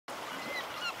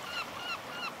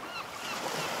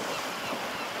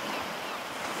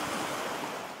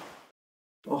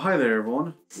Oh, hi there,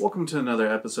 everyone. Welcome to another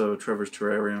episode of Trevor's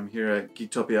Terrarium here at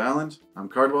Geektopia Island. I'm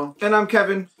Cardwell. And I'm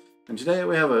Kevin. And today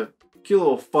we have a cute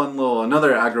little fun little,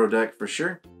 another aggro deck for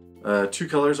sure. 2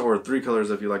 colors, or 3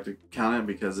 colors if you like to count it,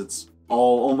 because it's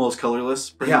all almost colorless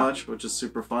pretty much, which is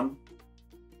super fun.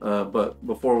 But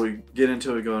before we get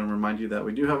into it, go and remind you that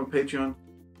we do have a Patreon.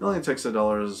 It only takes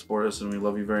 $1 to support us, and we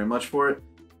love you very much for it.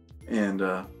 And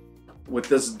with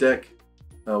this deck,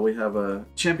 we have a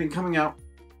champion coming out.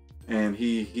 And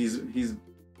he's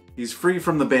free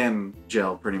from the ban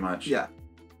gel, pretty much. Yeah.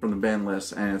 From the ban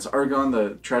list. And it's Ergon,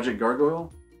 the tragic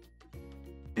Gargoyle.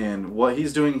 And what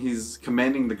he's doing, he's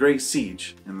commanding the Great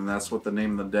Siege. And that's what the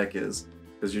name of the deck is.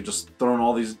 Because you're just throwing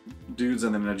all these dudes,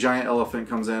 and then a giant elephant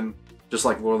comes in, just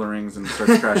like Lord of the Rings, and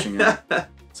starts crashing in.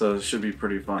 So it should be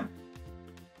pretty fun.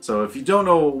 So if you don't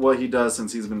know what he does,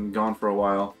 since he's been gone for a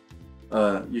while,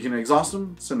 you can exhaust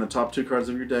him, send the top 2 cards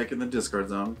of your deck in the discard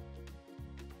zone.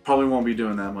 Probably won't be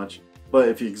doing that much. But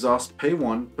if you exhaust, pay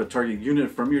 1, put target unit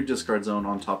from your discard zone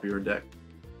on top of your deck.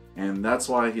 And that's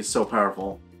why he's so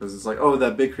powerful. Because it's like, oh,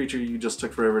 that big creature you just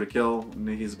took forever to kill, and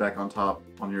he's back on top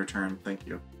on your turn. Thank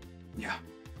you. Yeah.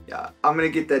 Yeah. I'm going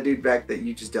to get that dude back that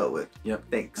you just dealt with. Yep.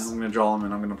 Thanks. And I'm going to draw him,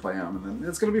 and I'm going to play him. And then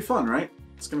it's going to be fun, right?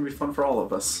 It's going to be fun for all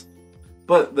of us.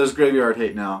 But there's graveyard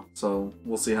hate now, so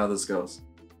we'll see how this goes.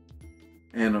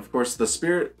 And of course, the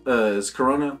spirit is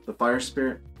Corona, the fire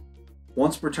spirit.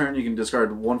 Once per turn, you can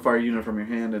discard 1 fire unit from your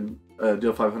hand and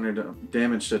deal 500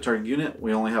 damage to a target unit.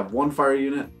 We only have 1 fire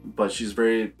unit, but she's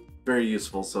very, very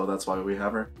useful, so that's why we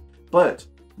have her. But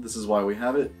this is why we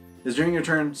have it, is during your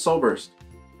turn, Soul Burst.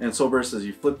 And Soul Burst is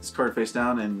you flip this card face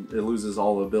down and it loses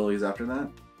all the abilities after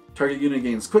that. Target unit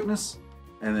gains quickness,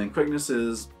 and then quickness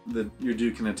is that your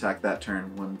dude can attack that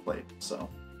turn when played. So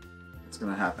it's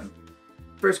going to happen.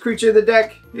 First creature of the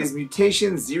deck is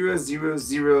Mutation 000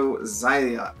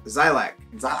 Ziliach.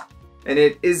 And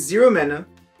it is 0 mana.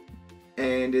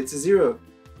 And it's a 0.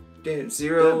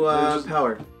 Zero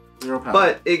power. 0 power.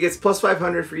 But it gets plus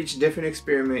 500 for each different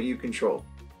experiment you control.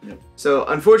 Yep. So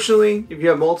unfortunately, if you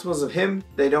have multiples of him,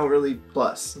 they don't really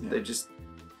plus. Yep. They're just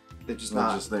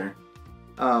there.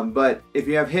 But if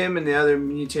you have him and the other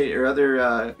mutate or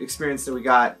other experience that we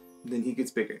got, then he gets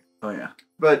bigger. Oh yeah.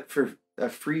 But for a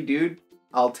free dude,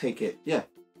 I'll take it. Yeah,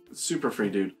 super free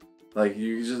dude. Like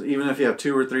you just, even if you have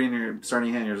 2 or 3 in your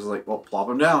starting hand, you're just like, well, plop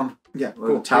them down. Yeah,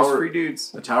 cool. The tower, free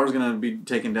dudes. The tower's gonna be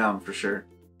taken down for sure.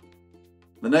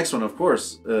 The next one, of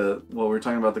course, well, we're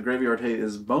talking about the graveyard hate,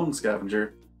 is Bone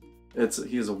Scavager.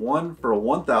 He's a 1 for a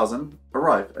 1,000.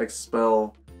 Arrive,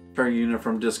 expel target unit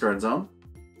from discard zone.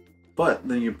 But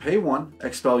then you pay 1,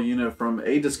 expel unit from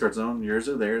a discard zone, yours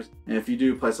or theirs. And if you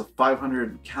do, place a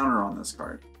 500 counter on this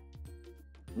card.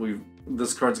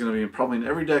 This card's going to be probably in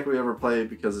every deck we ever play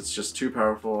because it's just too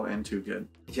powerful and too good.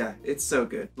 Yeah, it's so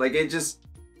good. Like, it's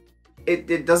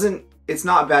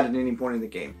not bad at any point in the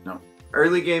game. No.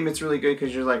 Early game, it's really good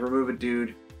because you're like, remove a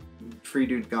dude, free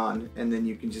dude gone, and then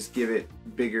you can just give it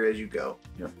bigger as you go.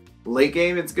 Yep. Late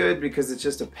game, it's good because it's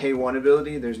just a pay 1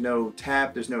 ability. There's no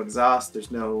tap, there's no exhaust, there's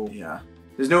no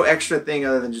extra thing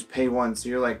other than just pay 1. So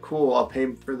you're like, cool, I'll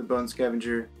pay for the Bone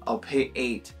Scavenger, I'll pay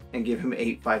 8. And give him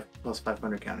 8 plus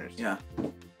 500 counters. Yeah.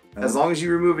 As long as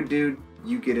you remove a dude,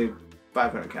 you get a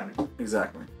 500 counter.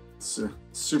 Exactly. It's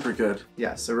super good.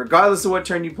 Yeah, so regardless of what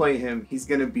turn you play him, he's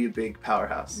going to be a big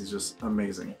powerhouse. He's just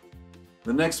amazing.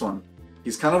 The next one,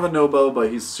 he's kind of a no-bow,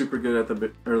 but he's super good at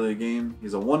the early game.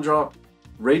 He's a 1-drop,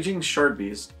 Raging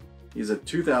Shardbeast. He's a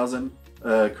 2,000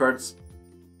 cards.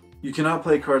 You cannot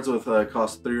play cards with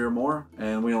cost 3 or more,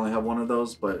 and we only have 1 of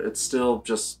those, but it's still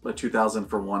just a 2,000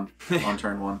 for 1 on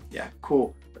turn 1. Yeah,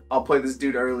 cool. I'll play this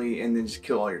dude early and then just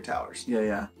kill all your towers.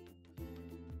 Yeah.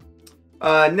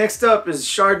 Next up is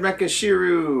Shard-Mecha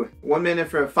Shiru. 1 mana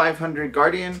for a 500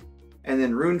 Guardian, and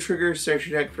then Rune Trigger, search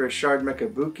your deck for a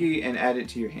Shard-Mecha Buki and add it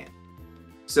to your hand.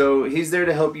 So he's there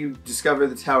to help you discover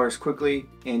the towers quickly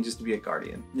and just to be a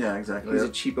Guardian. Yeah, exactly. He's a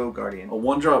cheapo Guardian. A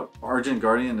 1-drop Argent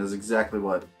Guardian is exactly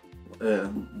what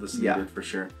this needed for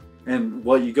sure. And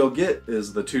what you go get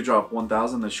is the 2-drop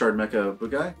 1,000, the Shard-Mecha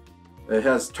Buki. It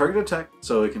has target attack,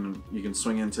 so you can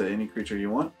swing into any creature you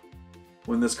want.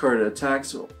 When this card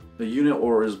attacks a unit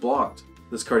or is blocked,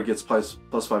 this card gets plus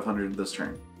 500 this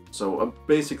turn. So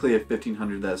basically a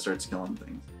 1,500 that starts killing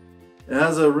things. It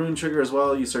has a rune trigger as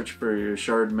well. You search for your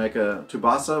Shard-Mecha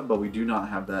Tubasa, but we do not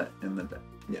have that in the deck.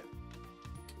 Yeah.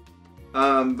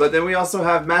 But then we also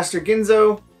have Master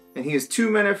Genso. And he is 2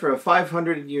 mana for a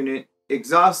 500 unit.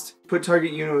 Exhaust, put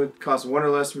target unit with cost 1 or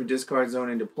less from your discard zone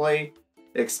into play.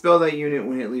 Expel that unit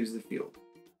when it leaves the field.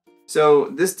 So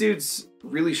this dude's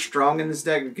really strong in this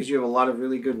deck because you have a lot of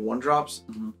really good 1-drops.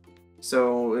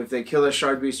 So if they kill a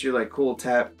Shardbeast, you're like, cool,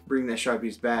 tap, bring that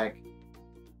Shardbeast back.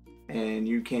 And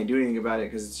you can't do anything about it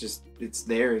because it's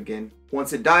there again.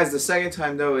 Once it dies the second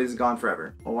time, though, it's gone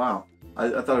forever. Oh, wow. I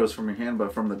thought it was from your hand,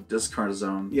 but from the discard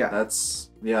zone. Yeah. That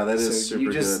is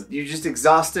super good. You just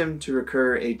exhaust him to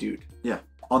recur a dude. Yeah.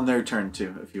 On their turn,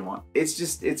 too, if you want.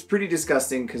 It's pretty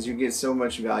disgusting because you get so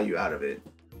much value out of it.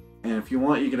 And if you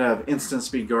want, you can have instant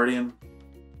speed Guardian.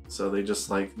 So they just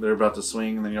they're about to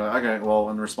swing, and then you're like, okay, well,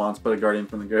 in response, put a Guardian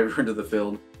from the graveyard into the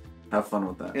field. Have fun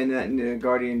with that. And then the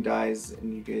Guardian dies,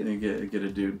 and you get a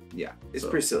dude. Yeah, it's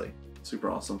pretty silly. Super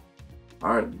awesome.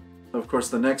 All right. Of course,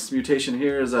 the next mutation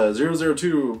here is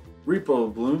 002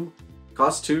 Reprobloom.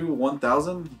 Cost 2,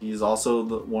 1,000. He's also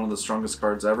one of the strongest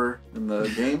cards ever in the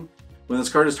game. When this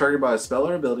card is targeted by a spell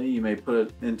or ability, you may put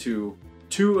it into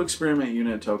 2 experiment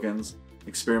unit tokens.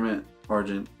 Experiment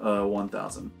Argent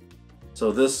 1,000.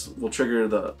 So this will trigger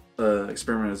the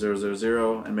experiment of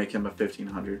 000 and make him a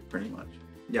 1,500 pretty much.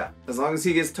 Yeah, as long as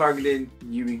he gets targeted,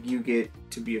 you get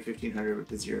to be a 1,500 with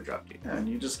the 0-drop dude. And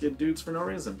you just get dudes for no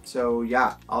reason. So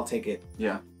yeah, I'll take it.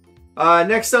 Yeah.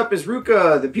 Next up is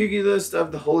Ruka, the Pugilist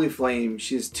of the Holy Flame.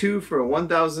 She is 2 for a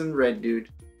 1,000 red dude.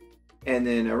 And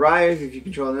then arrive, if you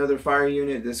control another fire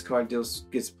unit, this card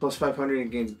gets plus 500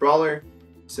 and gains Brawler.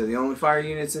 So the only fire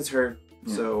units is her.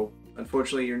 Yeah. So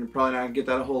unfortunately, you're probably not going to get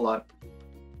that a whole lot.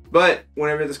 But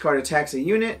whenever this card attacks a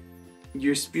unit,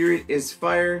 your spirit is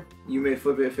fire, you may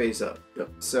flip it face up. Yep.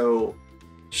 So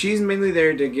she's mainly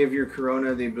there to give your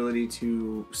Corona the ability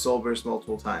to soul burst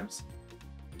multiple times.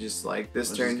 Just like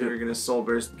this turn, you're going to soul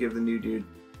burst, give the new dude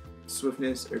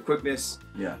swiftness or quickness.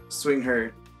 Yeah. Swing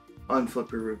her,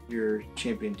 unflip your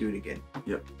champion dude again.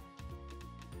 Yep.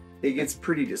 It gets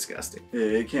pretty disgusting.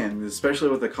 It can, especially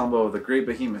with the combo of the Great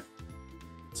Behemoth.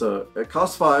 So it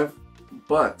costs 5,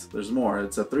 but there's more.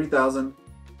 It's at 3,000.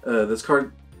 This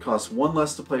card costs 1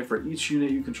 less to play for each unit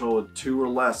you control with 2 or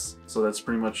less. So that's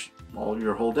pretty much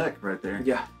your whole deck right there.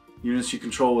 Yeah. Units you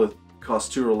control with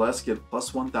cost 2 or less get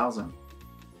plus 1,000.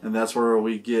 And that's where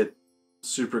we get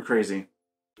super crazy.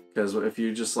 Because if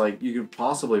you just you could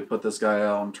possibly put this guy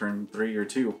out on turn 3 or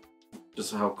 2.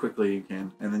 Just how quickly you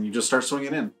can. And then you just start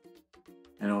swinging in.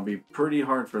 And it'll be pretty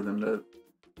hard for them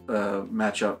to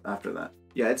match up after that.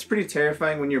 Yeah, it's pretty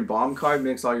terrifying when your bomb card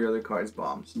makes all your other cards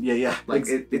bombs. Yeah. It's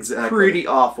exactly. Pretty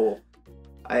awful.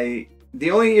 The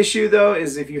only issue, though,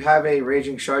 is if you have a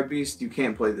Raging Shardbeast, you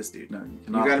can't play this dude. No, you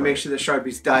cannot. You gotta make sure the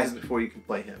Shardbeast dies before you can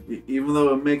play him. Even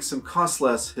though it makes him cost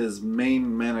less, his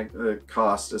main mana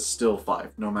cost is still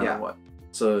 5, no matter what.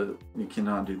 So you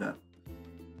cannot do that.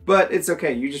 But it's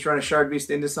okay. You just run a Shardbeast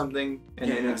into something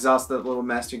and then exhaust that little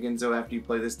Master Genso after you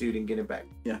play this dude and get it back.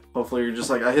 Yeah. Hopefully you're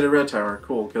just I hit a red tower.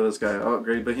 Cool. Kill this guy. Oh,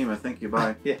 Great Behemoth. Thank you.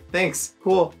 Bye. Yeah. Thanks.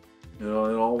 Cool. It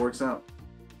all works out.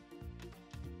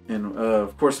 And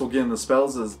of course we'll get into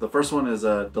spells. The first one is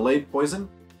Delayed Poison.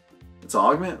 It's an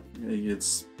augment.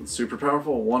 It's super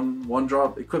powerful. One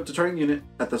drop. Equip the target unit.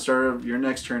 At the start of your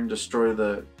next turn, destroy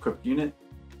the equipped unit.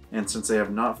 And since they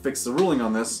have not fixed the ruling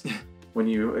on this... When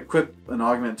you equip an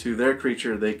augment to their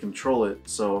creature, they control it.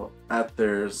 So at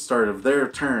their start of their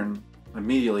turn,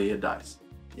 immediately it dies.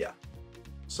 Yeah.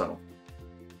 So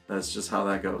that's just how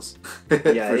that goes.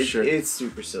 Yeah, sure. It's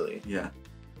super silly. Yeah.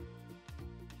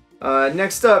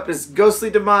 Next up is Ghostly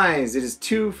Demise. It is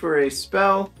 2 for a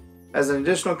spell. As an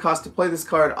additional cost to play this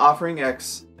card, offering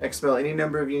X. Expel any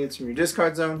number of units from your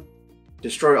discard zone.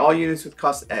 Destroy all units with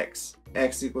cost X.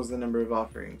 X equals the number of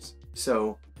offerings.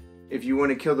 So... if you want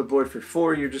to kill the board for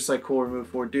 4, you're just cool, remove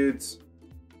 4 dudes.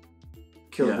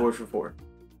 Kill the board for 4.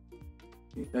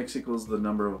 X equals the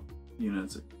number of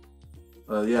units.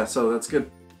 Yeah, so that's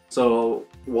good. So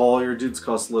while your dudes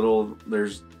cost little,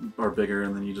 theirs are bigger,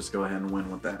 and then you just go ahead and win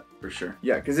with that, for sure.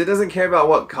 Yeah, because it doesn't care about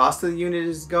what cost of the unit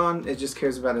is gone, it just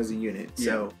cares about as a unit. Yeah.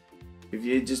 So if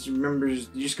you just remember, you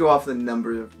just go off the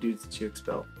number of dudes that you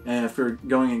expel. And if you're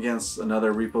going against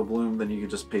another Reprobloom, then you can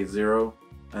just pay 0.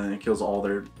 And then it kills all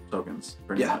their tokens,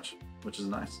 pretty much, which is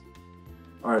nice.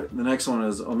 Alright, the next one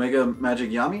is Omega Magic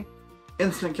Yami.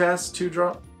 Instant cast,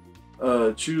 2-drop.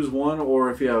 Choose one, or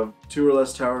if you have 2 or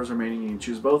less towers remaining, you can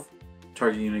choose both.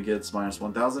 Target unit gets minus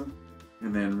 1,000.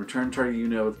 And then return target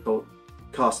unit with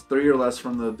cost 3 or less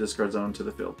from the discard zone to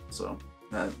the field. So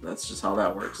that's just how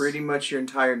that works. Pretty much your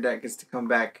entire deck gets to come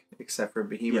back, except for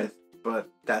Behemoth, but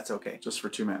that's okay. Just for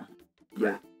 2 mana.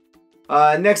 Yeah.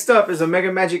 Next up is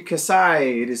Omega Magic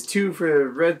Kasai. It is 2 for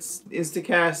red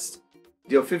instacast.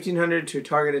 Deal 1,500 to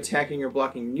target attacking or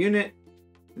blocking unit.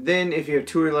 Then, if you have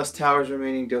 2 or less towers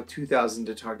remaining, deal 2,000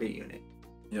 to target unit.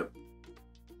 Yep.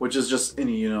 Which is just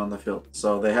any unit on the field.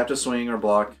 So they have to swing or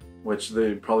block, which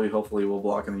they probably hopefully will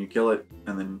block, and then you kill it,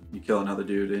 and then you kill another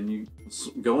dude, and you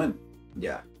go in.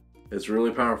 Yeah. It's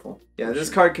really powerful. Yeah, this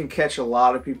card can catch a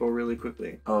lot of people really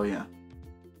quickly. Oh, yeah.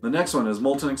 The next one is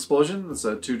Molten Explosion. It's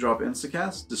a 2-drop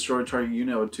instacast. Destroy target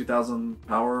unit with 2,000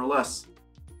 power or less.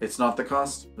 It's not the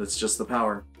cost, it's just the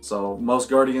power. So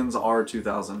most Guardians are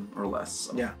 2,000 or less.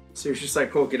 So. Yeah, so you're just like,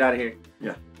 cool, get out of here.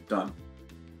 Yeah, done.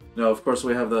 Now, of course,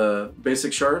 we have the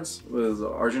basic shards with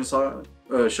Argent Saga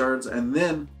shards. And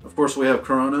then, of course, we have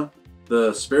Corona,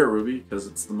 the Spirit Ruby, because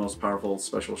it's the most powerful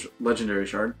special legendary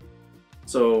shard.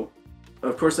 So,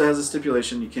 of course, it has a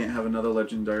stipulation. You can't have another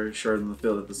legendary shard in the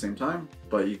field at the same time,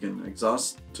 but you can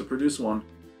exhaust to produce one,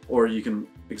 or you can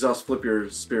exhaust, flip your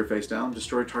spear face down,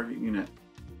 destroy target unit.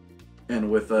 And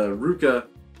with Ruka,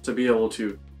 to be able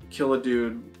to kill a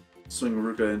dude, swing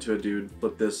Ruka into a dude,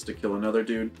 flip this to kill another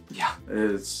dude. Yeah.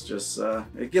 It's just,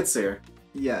 it gets there.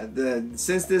 Yeah,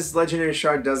 since this legendary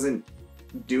shard doesn't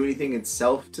do anything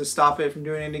itself to stop it from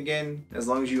doing it again, as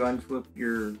long as you unflip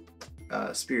your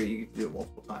spear, you can do it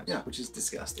multiple times. Yeah. Which is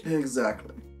disgusting.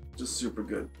 Exactly. Just super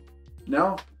good.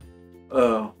 Now,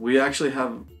 we actually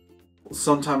have,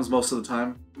 sometimes, most of the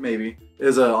time, maybe,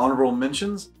 is honorable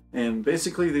mentions. And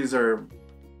basically these are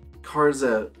cards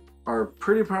that are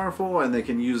pretty powerful and they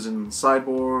can use in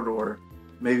sideboard or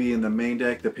maybe in the main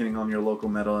deck depending on your local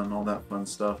meta and all that fun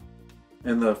stuff.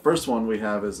 And the first one we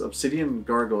have is Obsidian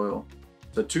Gargoyle.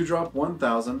 It's a 2-drop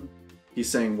 1,000. He's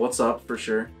saying what's up for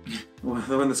sure.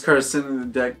 When this card is sent in the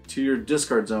deck to your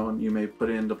discard zone, you may put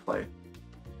it into play.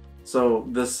 So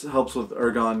this helps with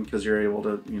Ergon because you're able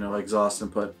to, you know, exhaust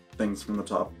and put things from the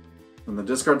top in the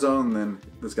discard zone, and then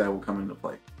this guy will come into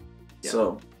play. Yeah.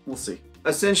 So we'll see.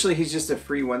 Essentially, he's just a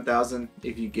free 1,000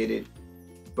 if you get it,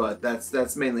 but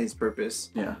that's mainly his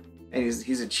purpose. Yeah. And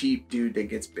he's a cheap dude that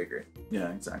gets bigger. Yeah,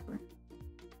 exactly.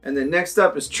 And then next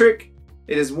up is Trick.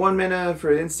 It is 1 mana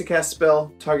for an instacast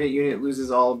spell. Target unit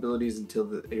loses all abilities until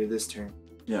this turn.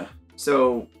 Yeah.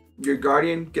 So your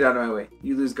Guardian, get out of my way.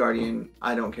 You lose Guardian.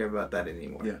 I don't care about that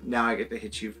anymore. Yeah. Now I get to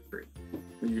hit you for free.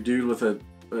 Your dude with a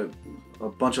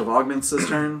bunch of augments this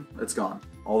turn, it's gone.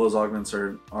 All those augments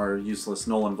are useless,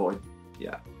 null and void.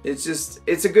 Yeah, it's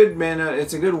a good mana.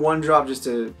 It's a good 1-drop just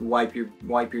to wipe your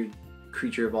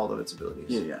creature of all of its abilities.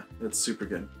 Yeah, it's super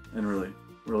good and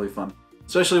really fun.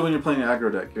 Especially when you're playing an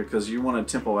aggro deck because you want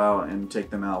to tempo out and take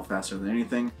them out faster than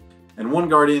anything. And 1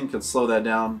 Guardian could slow that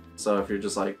down. So if you're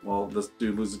just like, well, this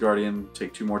dude loses Guardian,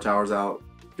 take 2 more towers out,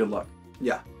 good luck.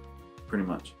 Yeah, pretty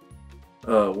much.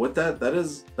 With that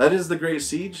is the Great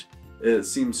Siege. It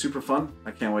seems super fun.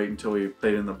 I can't wait until we play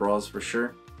it in the brawls for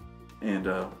sure. And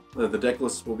the deck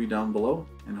list will be down below.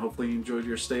 And hopefully you enjoyed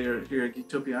your stay here at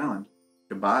Geektopia Island.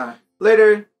 Goodbye.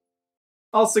 Later.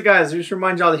 Also, guys, I just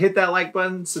remind y'all to hit that like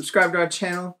button, subscribe to our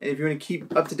channel, and if you want to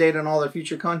keep up to date on all our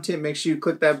future content, make sure you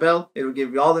click that bell. It'll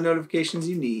give you all the notifications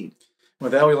you need.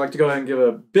 With that, we'd like to go ahead and give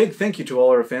a big thank you to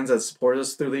all our fans that support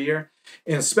us through the year,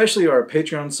 and especially our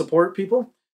Patreon support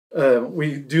people.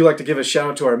 We do like to give a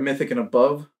shout out to our Mythic and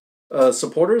Above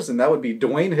supporters, and that would be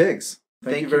Dwayne Higgs.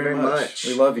 Thank you very much.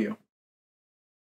 We love you.